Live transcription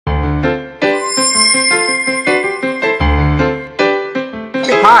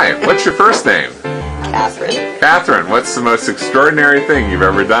Hi, what's your first name? Catherine. Catherine, what's the most extraordinary thing you've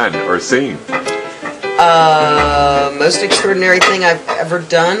ever done or seen? Most extraordinary thing I've ever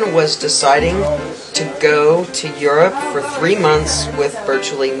done was deciding to go to Europe for 3 months with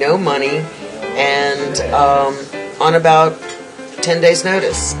virtually no money and on about 10 days'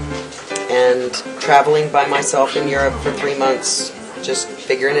 notice. And traveling by myself in Europe for 3 months, just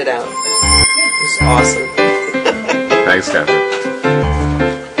figuring it out. It was awesome. Thanks, Catherine.